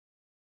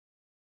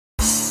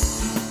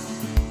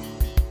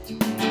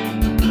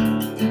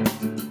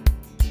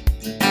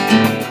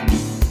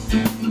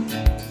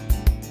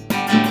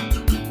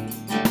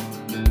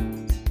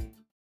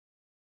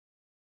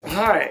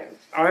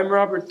I'm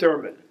Robert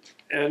Thurman,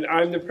 and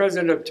I'm the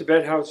president of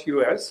Tibet House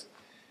U.S.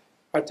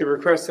 at the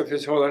request of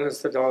His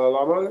Holiness the Dalai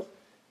Lama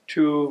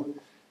to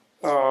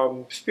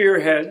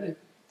spearhead,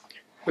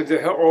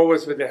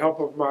 always with the help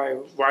of my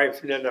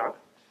wife, Nina,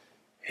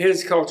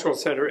 his cultural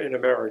center in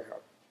America.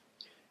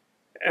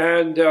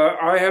 And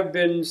I have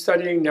been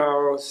studying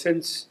now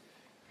since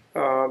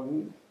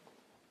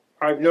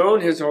I've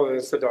known His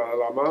Holiness the Dalai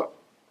Lama,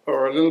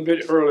 or a little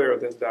bit earlier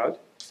than that,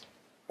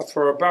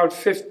 for about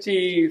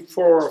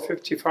 54 or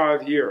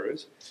 55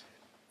 years,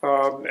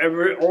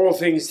 all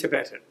things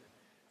Tibetan.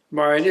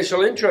 My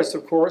initial interest,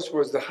 of course,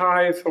 was the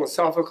high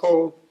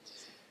philosophical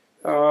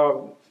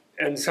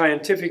and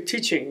scientific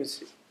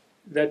teachings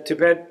that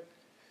Tibet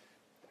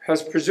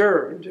has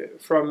preserved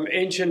from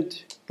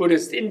ancient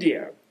Buddhist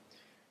India,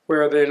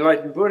 where the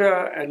enlightened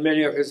Buddha and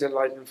many of his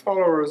enlightened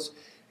followers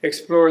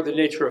explored the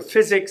nature of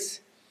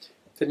physics,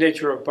 the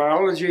nature of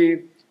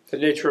biology, the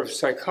nature of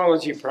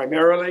psychology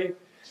primarily,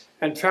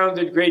 and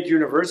founded great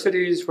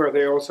universities where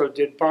they also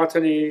did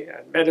botany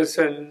and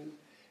medicine,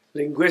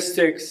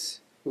 linguistics,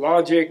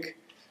 logic,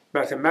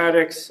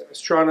 mathematics,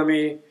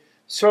 astronomy,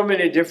 so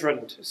many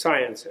different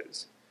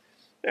sciences.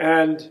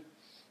 And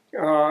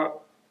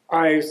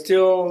I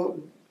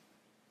still,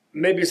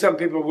 maybe some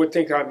people would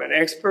think I'm an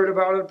expert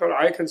about it, but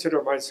I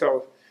consider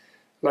myself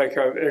like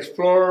an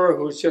explorer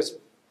who's just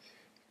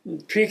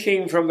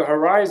peeking from the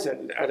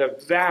horizon at a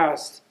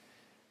vast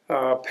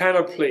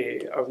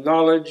panoply of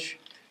knowledge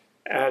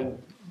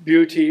and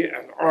beauty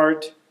and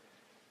art,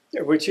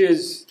 which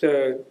is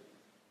the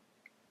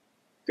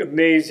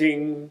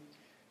amazing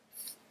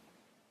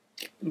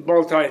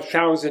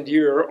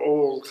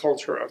multi-thousand-year-old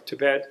culture of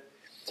Tibet.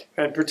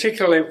 And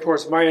particularly, of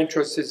course, my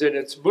interest is in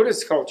its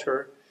Buddhist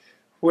culture,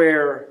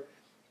 where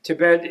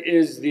Tibet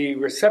is the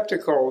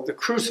receptacle, the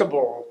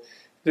crucible,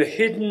 the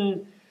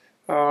hidden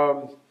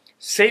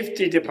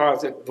safety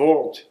deposit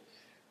vault,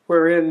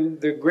 wherein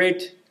the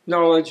great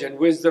knowledge and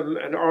wisdom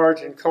and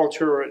art and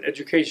culture and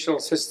educational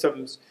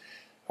systems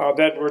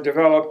that were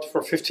developed for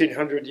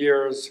 1,500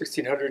 years,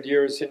 1,600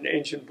 years in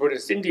ancient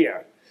Buddhist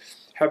India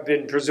have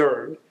been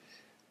preserved,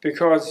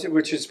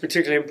 which is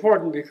particularly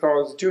important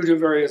because due to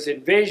various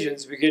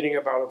invasions beginning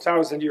about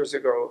 1,000 years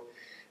ago,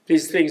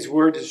 these things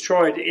were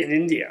destroyed in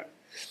India.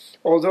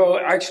 Although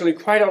actually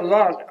quite a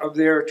lot of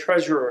their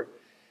treasure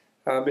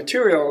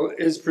material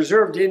is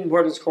preserved in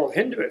what is called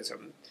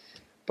Hinduism,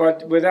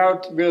 but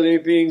without really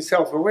being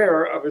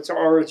self-aware of its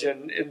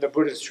origin in the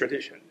Buddhist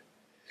tradition.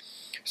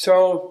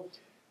 So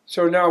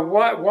now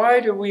why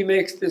do we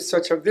make this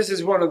this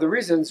is one of the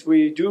reasons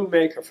we do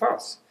make a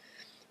fuss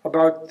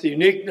about the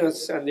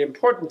uniqueness and the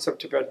importance of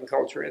Tibetan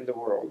culture in the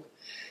world,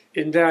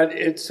 in that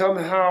it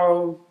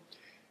somehow,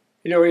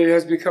 it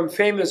has become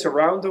famous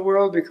around the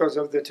world because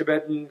of the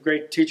Tibetan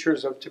great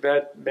teachers of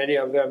Tibet, many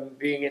of them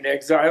being in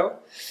exile,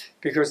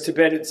 because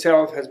Tibet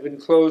itself has been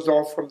closed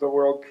off from the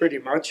world pretty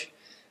much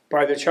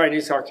by the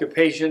Chinese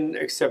occupation,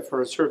 except for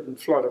a certain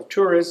flood of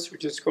tourists who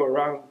just go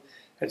around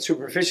and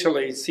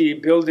superficially see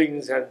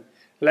buildings and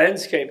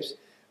landscapes,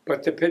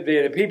 but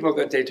the people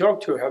that they talk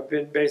to have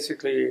been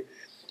basically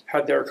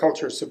had their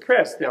culture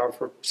suppressed now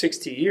for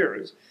 60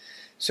 years.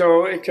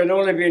 So it can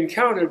only be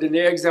encountered in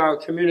the exile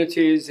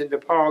communities in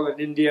Nepal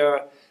and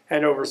India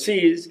and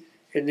overseas,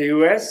 in the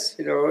U.S.,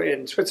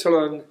 in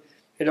Switzerland,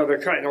 in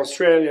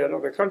Australia and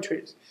other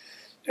countries.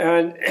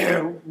 And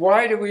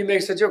why do we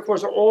make such, of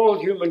course, all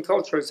human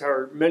cultures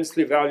are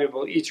immensely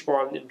valuable, each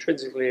one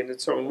intrinsically in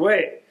its own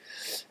way.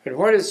 And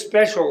what is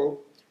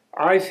special,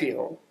 I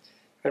feel,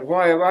 and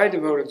why have I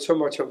devoted so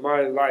much of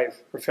my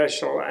life,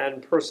 professional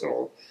and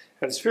personal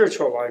and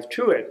spiritual life,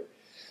 to it,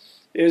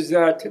 is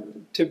that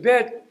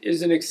Tibet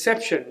is an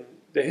exception.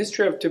 The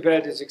history of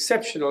Tibet is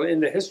exceptional in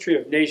the history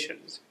of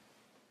nations,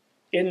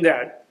 in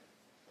that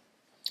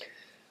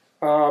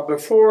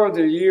before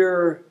the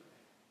year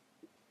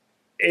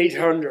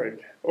 800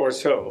 or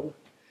so,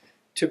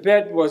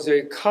 Tibet was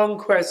a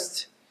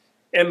conquest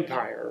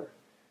empire,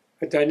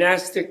 a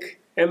dynastic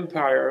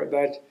empire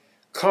that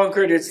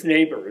conquered its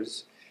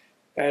neighbors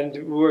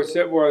and was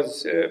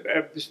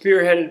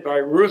spearheaded by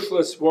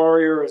ruthless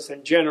warriors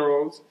and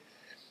generals.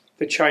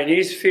 The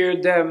Chinese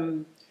feared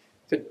them,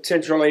 the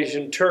Central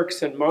Asian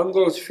Turks and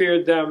Mongols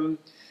feared them,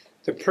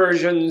 the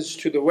Persians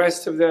to the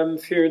west of them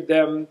feared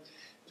them,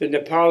 the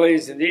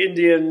Nepalis and the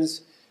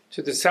Indians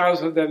to the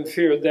south of them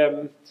feared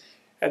them.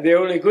 And the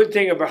only good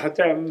thing about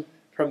them,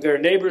 from their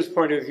neighbors'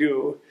 point of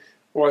view,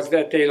 was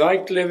that they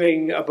liked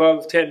living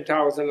above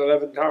 10,000,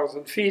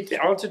 11,000 feet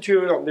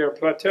altitude on their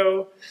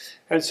plateau.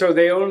 And so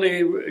they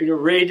only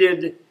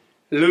raided,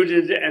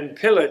 looted, and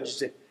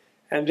pillaged.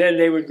 And then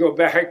they would go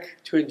back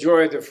to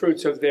enjoy the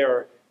fruits of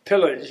their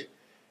pillage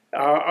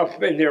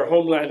up in their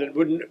homeland and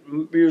wouldn't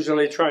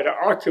usually try to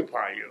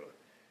occupy you.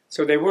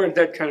 So they weren't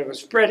that kind of a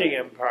spreading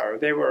empire.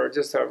 They were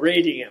just a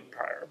raiding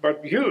empire,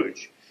 but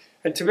huge.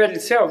 And Tibet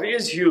itself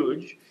is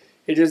huge.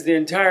 It is the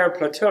entire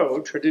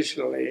plateau,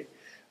 traditionally,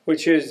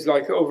 which is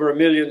like over 1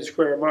 million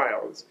square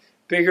miles,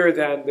 bigger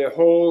than the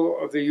whole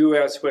of the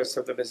U.S. west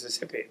of the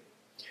Mississippi.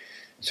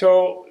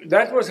 So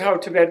that was how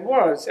Tibet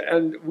was.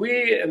 And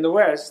we in the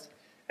West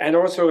and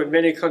also in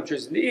many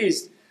countries in the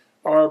East,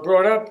 are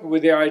brought up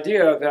with the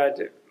idea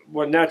that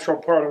one natural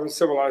part of a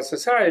civilized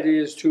society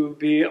is to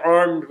be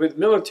armed with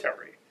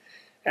military,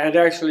 and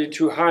actually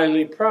to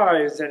highly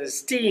prize and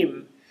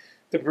esteem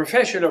the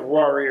profession of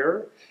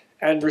warrior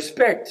and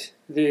respect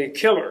the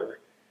killer,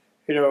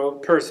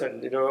 person,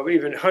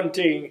 even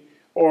hunting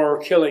or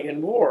killing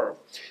in war.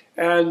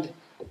 And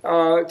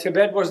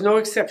Tibet was no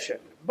exception.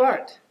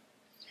 But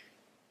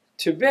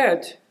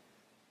Tibet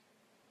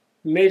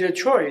made a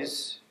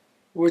choice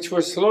which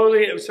was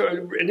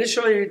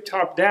initially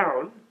top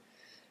down,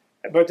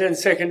 but then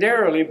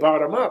secondarily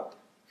bottom up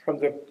from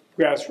the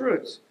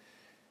grassroots.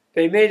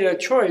 They made a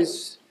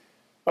choice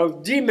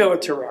of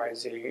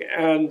demilitarizing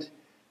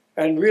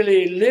and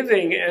really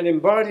living and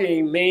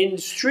embodying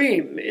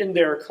mainstream in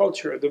their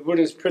culture the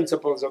Buddhist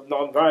principles of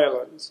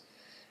nonviolence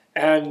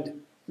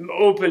and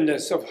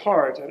openness of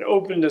heart and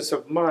openness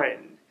of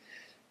mind,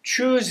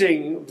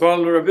 choosing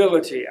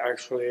vulnerability,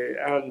 actually,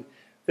 and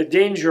the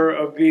danger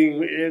of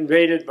being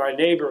invaded by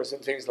neighbors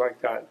and things like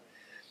that.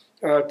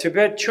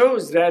 Tibet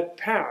chose that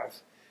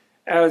path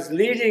as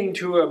leading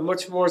to a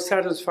much more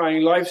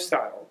satisfying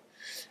lifestyle,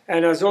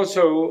 and as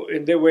also,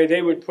 in the way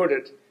they would put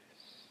it,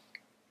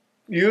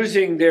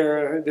 using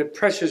the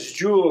precious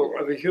jewel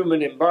of a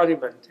human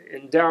embodiment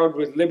endowed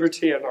with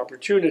liberty and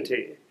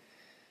opportunity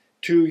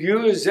to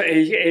use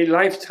a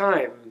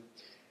lifetime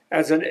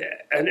as an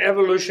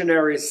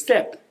evolutionary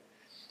step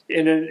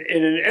in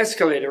an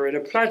escalator, in a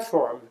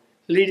platform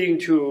leading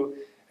to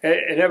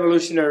an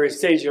evolutionary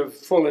stage of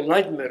full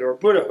enlightenment or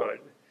Buddhahood,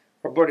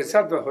 or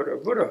bodhisattvahood or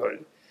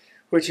Buddhahood,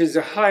 which is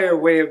a higher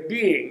way of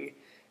being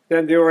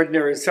than the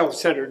ordinary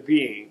self-centered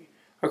being,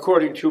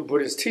 according to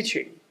Buddhist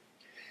teaching.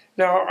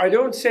 Now, I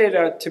don't say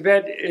that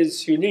Tibet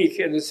is unique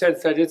in the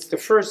sense that it's the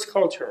first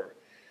culture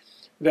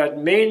that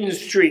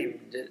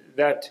mainstreamed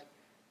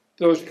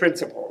those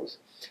principles.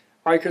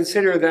 I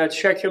consider that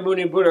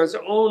Shakyamuni Buddha's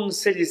own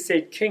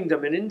city-state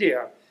kingdom in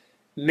India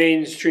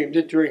mainstreamed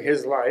it during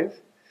his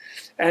life,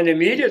 and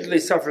immediately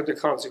suffered the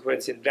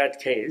consequence in that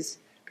case,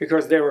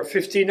 because there were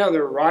 15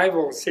 other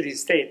rival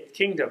city-state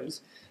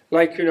kingdoms,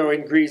 like,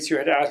 in Greece you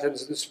had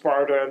Athens and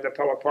Sparta and the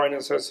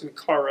Peloponnesus and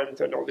Corinth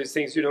and all these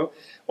things,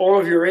 All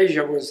of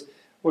Eurasia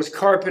was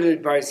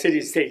carpeted by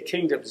city-state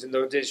kingdoms. In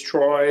those days,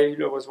 Troy,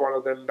 was one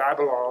of them,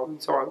 Babylon,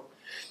 and so on.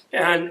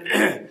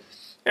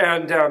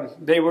 And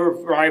they were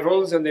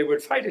rivals, and they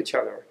would fight each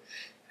other.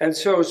 And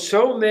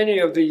so many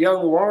of the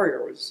young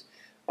warriors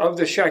of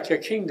the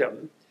Shakya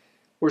kingdom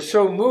were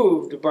so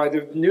moved by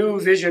the new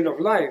vision of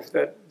life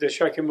that the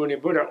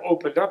Shakyamuni Buddha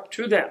opened up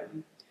to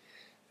them,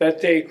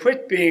 that they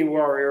quit being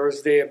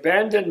warriors, they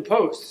abandoned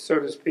posts, so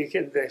to speak,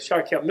 in the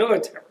Shakya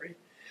military,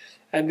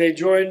 and they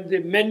joined the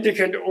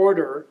mendicant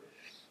order.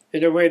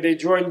 In a way, they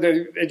joined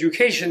the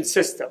education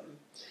system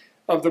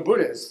of the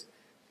Buddhists,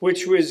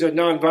 which was a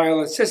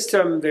nonviolent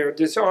system. They're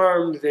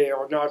disarmed, they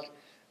are not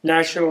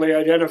nationally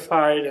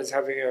identified as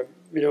having a,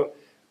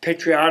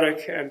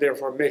 patriotic and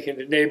therefore making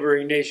the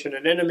neighboring nation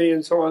an enemy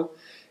and so on.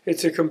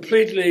 It's a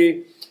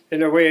completely,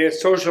 in a way, a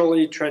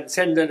socially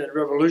transcendent and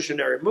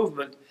revolutionary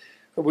movement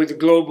with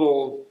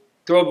global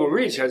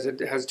reach, as it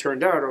has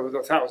turned out over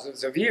the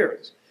thousands of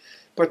years.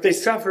 But they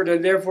suffered,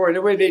 and therefore, in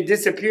a way, they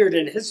disappeared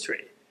in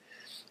history.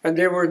 And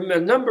there were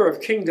a number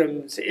of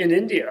kingdoms in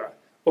India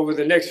over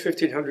the next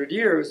 1,500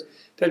 years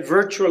that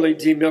virtually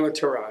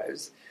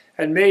demilitarized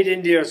and made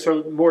India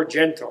so more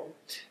gentle,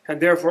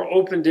 and therefore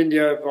opened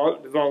India's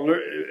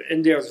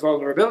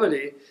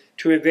vulnerability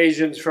to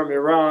invasions from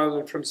Iran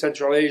and from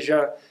Central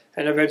Asia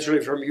and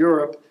eventually from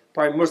Europe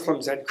by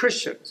Muslims and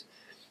Christians,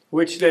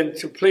 which then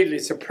completely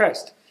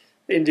suppressed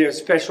India's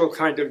special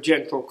kind of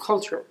gentle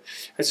culture.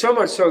 And so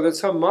much so that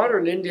some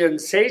modern Indian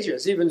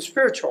sages, even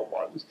spiritual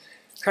ones,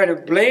 kind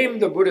of blame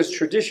the Buddhist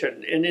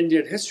tradition in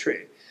Indian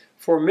history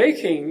for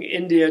making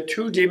India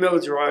too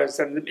demilitarized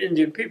and the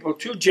Indian people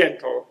too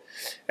gentle,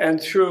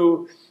 and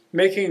through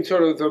making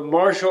sort of the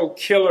martial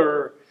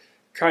killer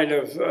kind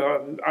of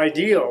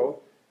ideal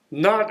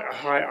not a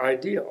high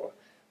ideal,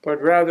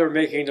 but rather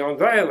making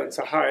nonviolence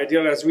a high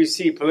ideal, as we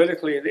see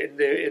politically in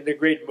the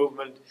great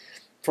movement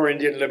for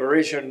Indian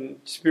liberation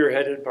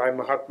spearheaded by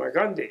Mahatma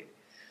Gandhi.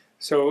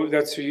 So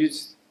that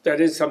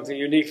is something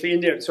uniquely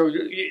Indian. So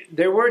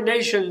there were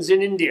nations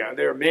in India,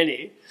 there are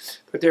many,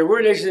 but there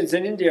were nations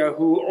in India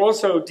who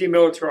also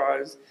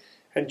demilitarized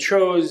and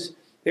chose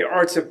the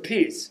arts of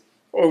peace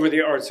over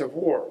the arts of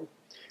war,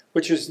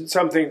 which is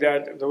something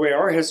that, the way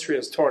our history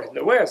is taught in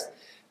the West,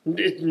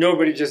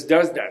 nobody just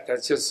does that.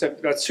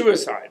 That's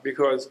suicide,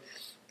 because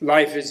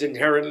life is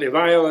inherently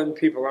violent,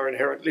 people are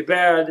inherently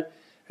bad,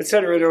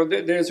 etc.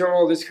 There's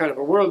all this kind of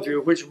a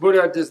worldview which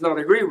Buddha does not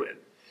agree with,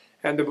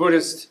 and the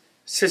Buddhist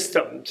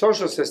system,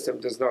 social system,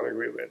 does not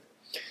agree with.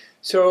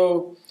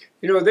 So,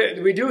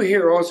 we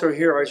do also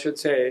hear, I should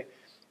say,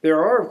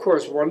 there are, of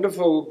course,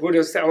 wonderful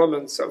Buddhist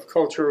elements of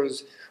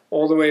cultures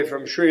all the way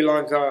from Sri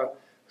Lanka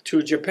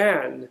to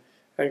Japan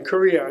and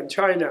Korea and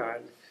China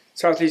and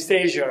Southeast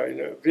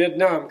Asia,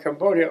 Vietnam,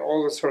 Cambodia,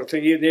 all this sort of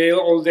thing. In the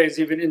old days,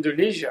 even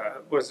Indonesia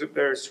was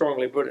very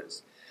strongly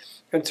Buddhist.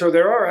 And so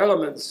there are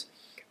elements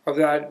of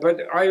that.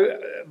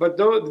 But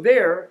though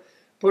there,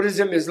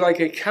 Buddhism is like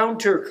a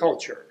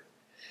counterculture,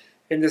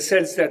 in the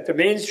sense that the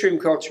mainstream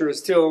culture is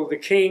still the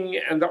king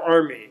and the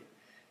army,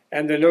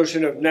 and the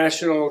notion of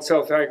national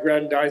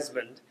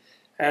self-aggrandizement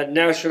and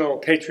national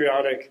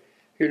patriotic,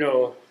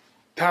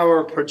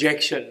 power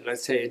projection,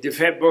 let's say,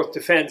 both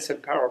defense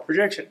and power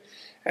projection.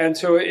 And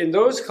so in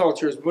those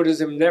cultures,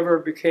 Buddhism never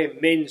became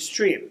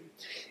mainstream.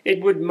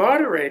 It would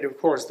moderate, of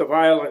course, the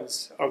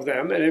violence of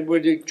them, and it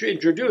would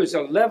introduce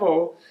a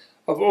level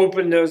of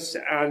openness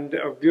and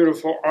of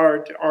beautiful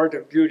art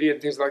of beauty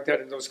and things like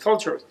that in those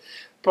cultures.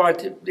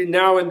 But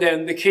now and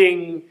then the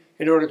king,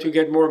 in order to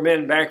get more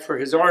men back for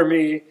his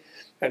army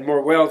and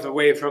more wealth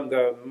away from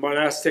the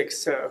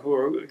monastics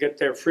who get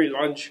their free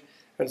lunch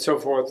and so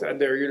forth,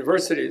 and their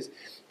universities,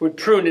 would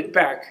prune it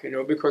back,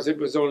 because it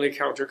was only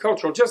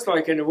countercultural. Just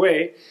like, in a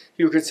way,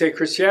 you could say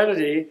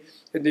Christianity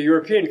in the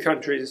European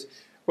countries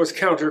was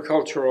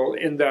countercultural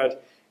in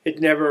that it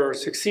never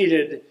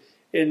succeeded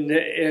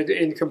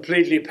in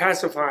completely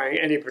pacifying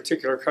any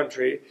particular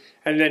country,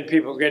 and then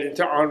people get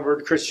into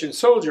onward Christian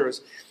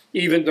soldiers,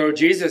 even though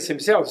Jesus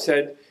himself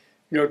said,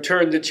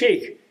 turn the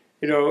cheek,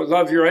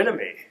 love your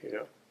enemy,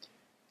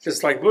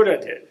 just like Buddha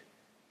did.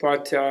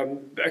 But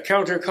a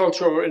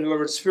countercultural, in other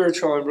words,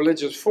 spiritual and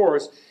religious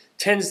force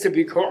tends to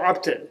be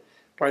co-opted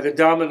by the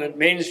dominant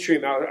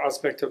mainstream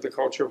aspect of the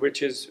culture,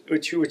 which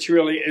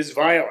really is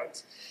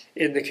violence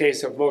in the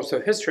case of most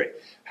of history.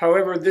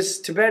 However,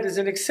 Tibet is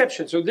an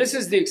exception. So this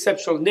is the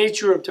exceptional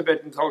nature of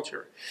Tibetan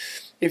culture.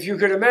 If you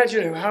could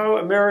imagine how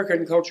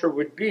American culture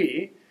would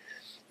be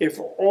if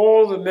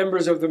all the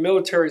members of the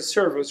military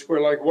service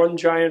were like one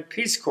giant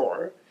Peace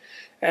Corps,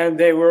 and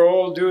they were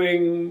all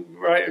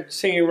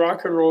singing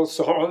rock and roll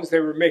songs, they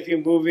were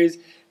making movies,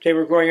 they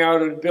were going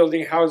out and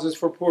building houses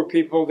for poor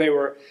people, they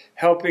were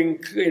helping,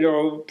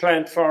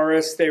 plant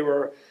forests, they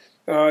were,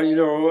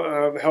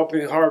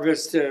 helping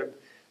harvest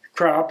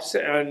crops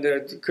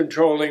and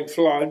controlling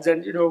floods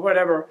and,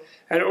 whatever.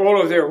 And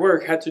all of their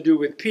work had to do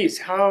with peace.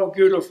 How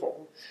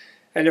beautiful.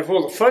 And if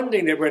all the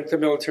funding that went to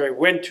the military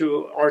went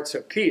to arts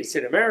of peace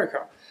in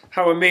America,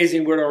 how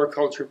amazing would our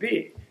culture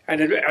be?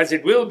 And as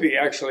it will be,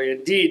 actually,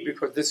 indeed,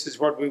 because this is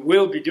what we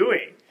will be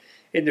doing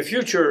in the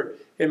future,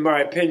 in my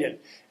opinion.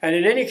 And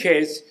in any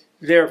case,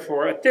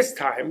 therefore, at this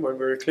time, when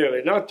we're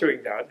clearly not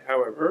doing that,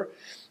 however,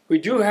 we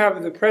do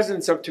have the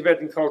presence of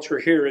Tibetan culture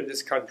here in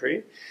this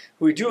country.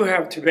 We do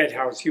have Tibet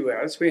House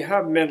U.S. We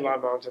have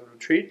Menla Mountain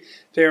Retreat.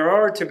 There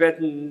are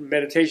Tibetan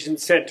meditation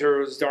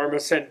centers, Dharma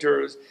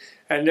centers,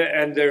 and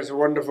there's a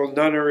wonderful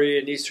nunnery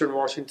in eastern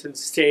Washington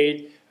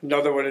State,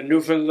 another one in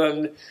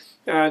Newfoundland,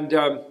 and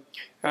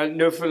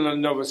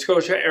Newfoundland, Nova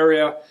Scotia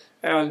area.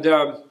 And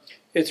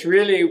it's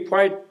really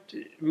quite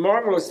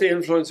marvelous, the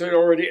influence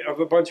of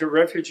a bunch of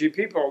refugee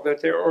people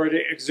that they're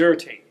already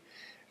exerting,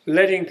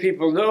 letting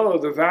people know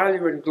the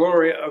value and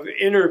glory of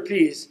inner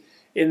peace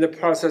in the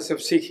process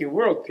of seeking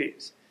world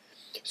peace.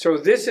 So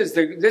this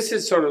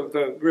is sort of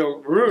the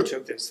real root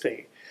of this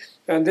thing.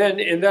 And then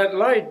in that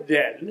light,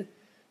 then,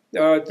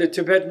 the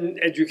Tibetan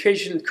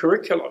education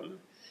curriculum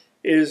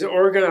is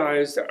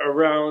organized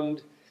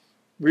around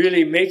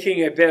really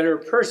making a better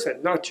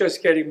person, not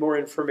just getting more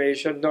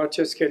information, not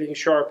just getting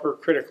sharper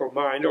critical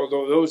mind,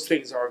 although those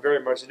things are very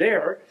much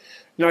there,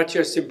 not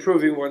just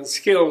improving one's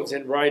skills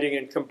in writing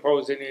and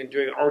composing and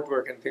doing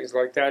artwork and things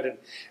like that, and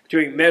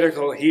doing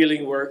medical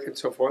healing work and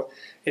so forth.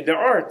 In the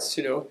arts,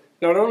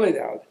 not only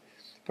that,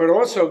 but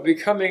also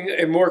becoming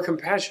a more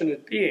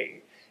compassionate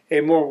being, a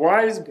more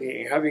wise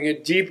being, having a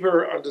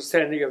deeper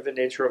understanding of the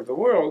nature of the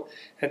world,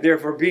 and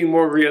therefore being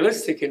more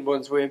realistic in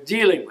one's way of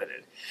dealing with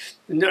it,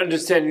 and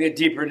understanding the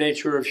deeper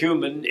nature of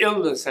human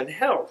illness and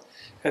health,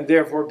 and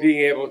therefore being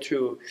able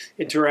to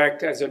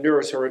interact as a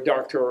nurse or a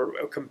doctor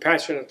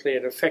compassionately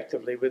and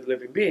effectively with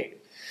living beings.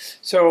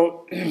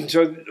 So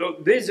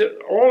these are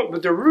all,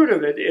 but the root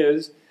of it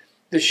is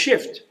the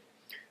shift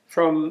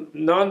from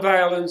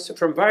violence to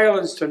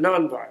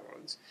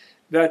nonviolence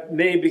that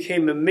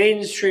became a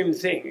mainstream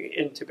thing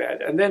in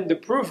Tibet. And then the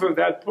proof of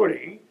that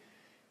pudding,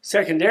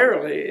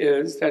 secondarily,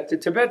 is that the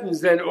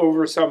Tibetans then,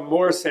 over some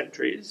more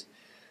centuries,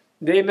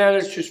 they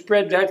managed to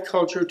spread that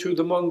culture to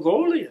the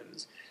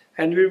Mongolians.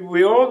 And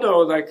we all know,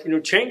 like,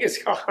 Genghis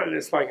Khan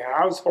is like a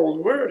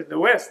household word in the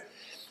West.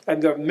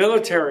 And the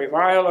military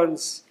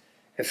violence,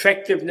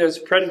 effectiveness,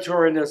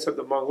 predatoriness of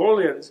the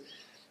Mongolians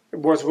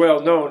was well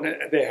known.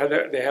 They had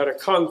a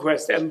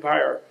conquest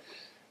empire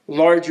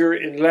larger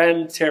in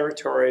land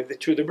territory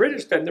to the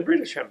British than the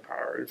British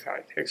Empire, in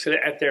fact, actually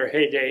at their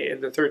heyday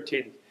in the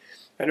 13th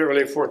and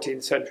early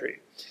 14th century.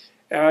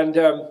 And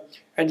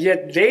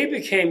yet they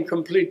became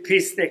complete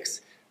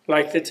peaceniks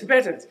like the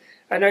Tibetans.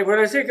 And when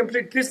I say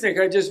complete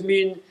peacenik, I just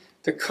mean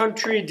the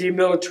country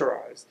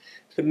demilitarized.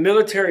 The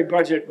military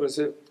budget was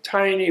a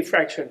tiny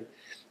fraction.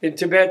 In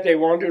Tibet, they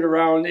wandered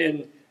around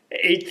in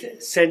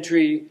 8th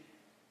century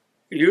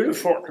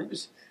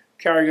uniforms,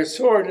 carrying a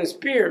sword and a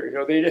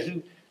spear. They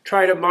didn't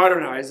try to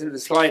modernize in the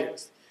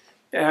slightest.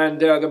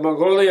 And the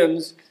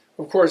Mongolians,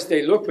 of course,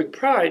 they look with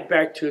pride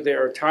back to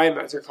their time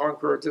as a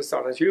conqueror just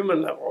on a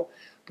human level,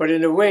 But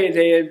in a way,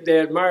 they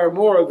admire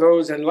more of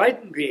those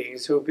enlightened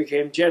beings who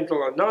became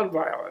gentle and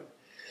nonviolent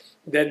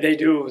than they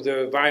do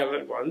the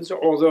violent ones.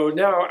 Although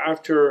now,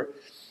 after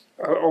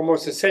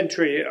almost a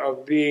century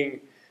of being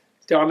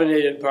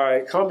dominated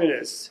by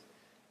communists,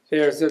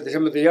 there's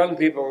some of the young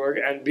people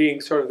and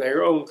being sort of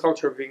their own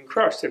culture being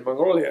crushed. In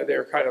Mongolia,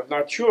 they're kind of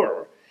not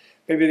sure.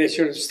 Maybe they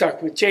should have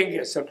stuck with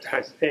Genghis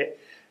sometimes,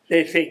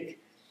 they think,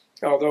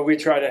 although we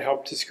try to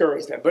help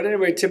discourage them. But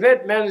anyway,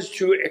 Tibet managed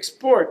to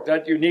export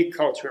that unique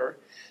culture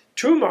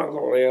to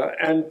Mongolia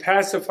and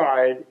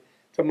pacified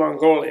the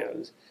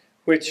Mongolians,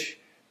 which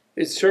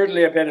is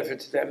certainly a benefit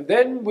to them.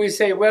 Then we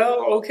say,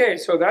 well, okay,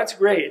 so that's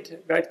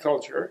great, that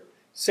culture.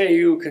 Say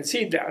you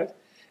concede that,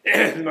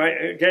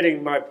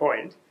 getting my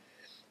point.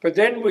 But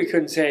then we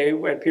can say,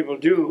 when people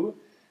do,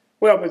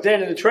 well, but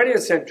then in the 20th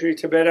century,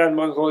 Tibet and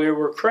Mongolia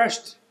were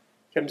crushed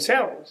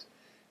themselves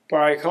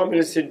by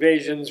communist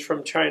invasions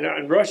from China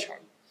and Russia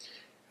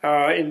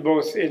in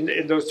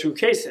those two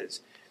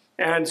cases.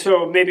 And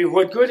so maybe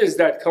what good is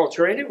that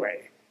culture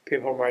anyway,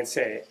 people might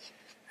say.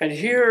 And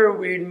here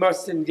we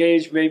must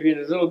engage maybe in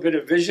a little bit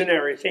of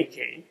visionary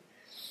thinking,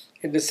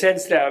 in the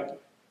sense that,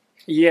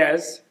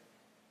 yes,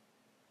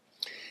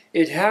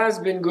 it has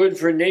been good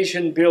for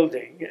nation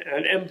building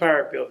and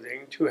empire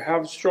building to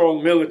have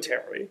strong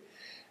military.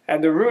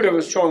 And the root of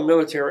a strong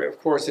military, of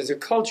course, is a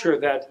culture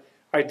that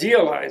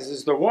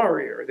idealizes the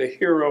warrior, the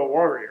hero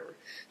warrior,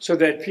 so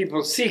that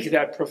people seek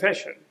that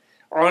profession,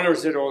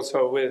 honors it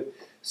also with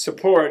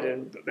support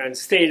and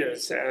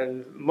status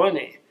and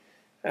money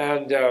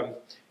and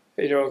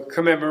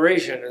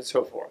commemoration and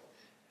so forth.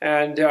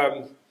 And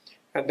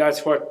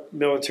that's what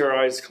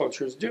militarized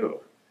cultures do.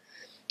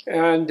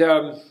 And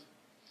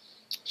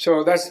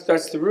so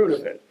that's the root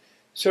of it.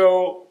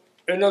 So,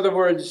 in other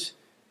words,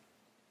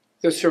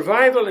 the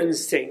survival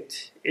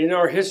instinct in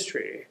our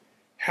history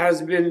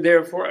has been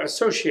therefore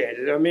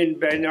associated. I mean,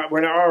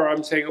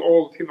 I'm saying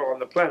all people on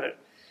the planet,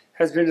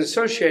 has been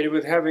associated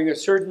with having a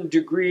certain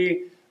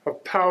degree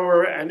of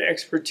power and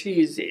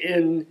expertise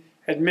in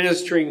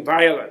administering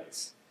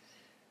violence,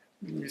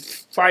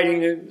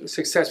 fighting a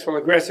successful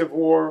aggressive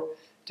war,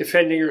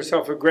 defending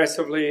yourself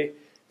aggressively.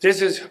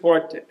 This is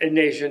what a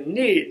nation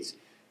needs.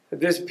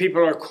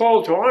 People are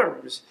called to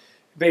arms,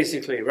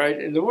 basically, right,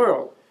 in the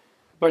world.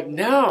 But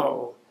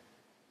now,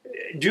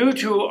 due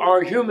to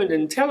our human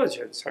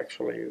intelligence,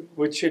 actually,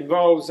 which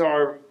involves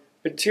our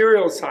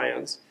material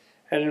science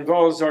and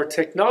involves our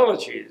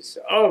technologies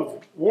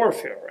of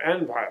warfare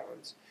and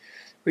violence,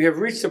 we have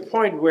reached a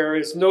point where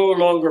it's no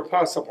longer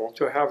possible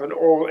to have an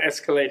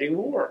all-escalating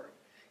war.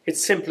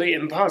 It's simply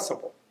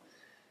impossible.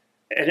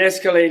 An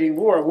escalating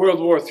war, World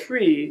War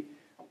III,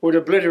 would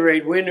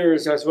obliterate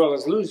winners as well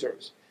as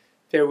losers.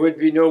 There would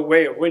be no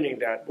way of winning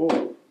that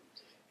war.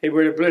 It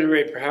would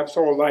obliterate perhaps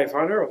all life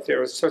on Earth.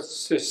 There's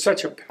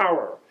such a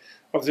power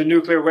of the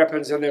nuclear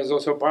weapons, and there's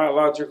also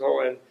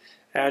biological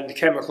and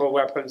chemical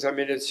weapons. I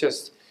mean,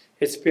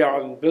 it's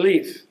beyond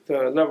belief,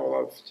 the level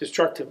of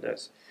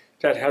destructiveness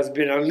that has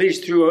been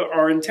unleashed through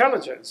our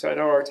intelligence and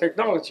our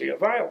technology of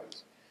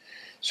violence.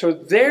 So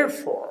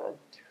therefore,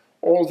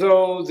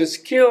 although the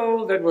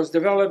skill that was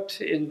developed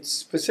in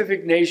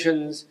specific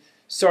nations,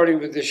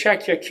 starting with the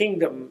Shakya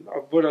kingdom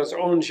of Buddha's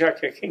own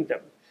Shakya kingdom,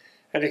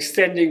 and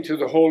extending to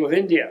the whole of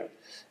India,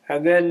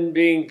 and then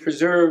being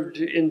preserved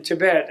in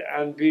Tibet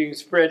and being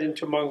spread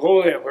into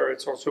Mongolia, where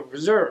it's also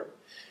preserved,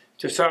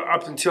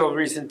 up until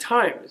recent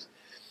times,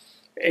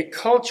 a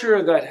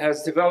culture that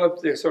has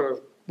developed this sort of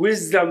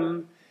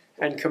wisdom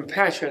and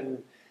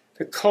compassion,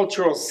 the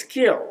cultural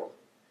skill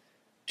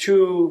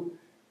to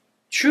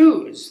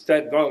choose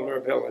that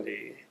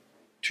vulnerability,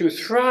 to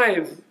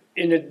thrive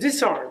in a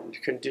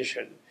disarmed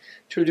condition,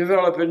 to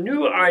develop a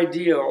new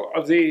ideal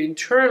of the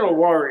internal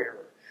warrior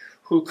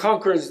who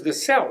conquers the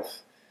self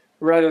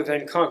rather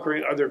than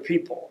conquering other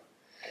people.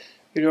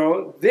 You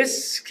know,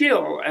 this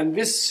skill and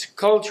this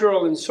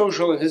cultural and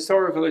social and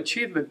historical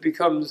achievement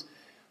becomes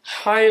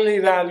highly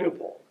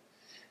valuable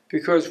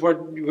because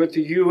what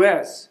the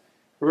U.S.,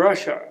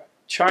 Russia,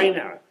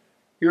 China,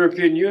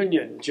 European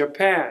Union,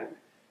 Japan,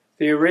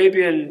 the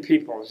Arabian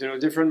peoples,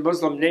 different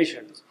Muslim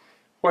nations,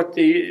 what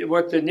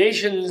the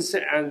nations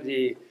and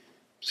the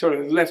sort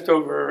of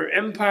leftover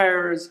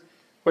empires,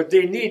 what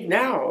they need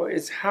now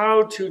is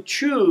how to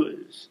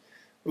choose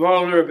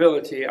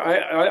vulnerability.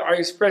 I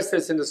express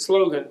this in the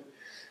slogan,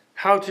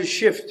 how to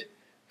shift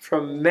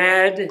from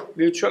mad,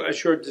 mutual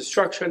assured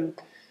destruction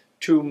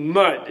to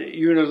mud,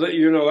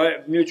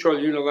 mutual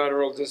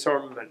unilateral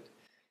disarmament.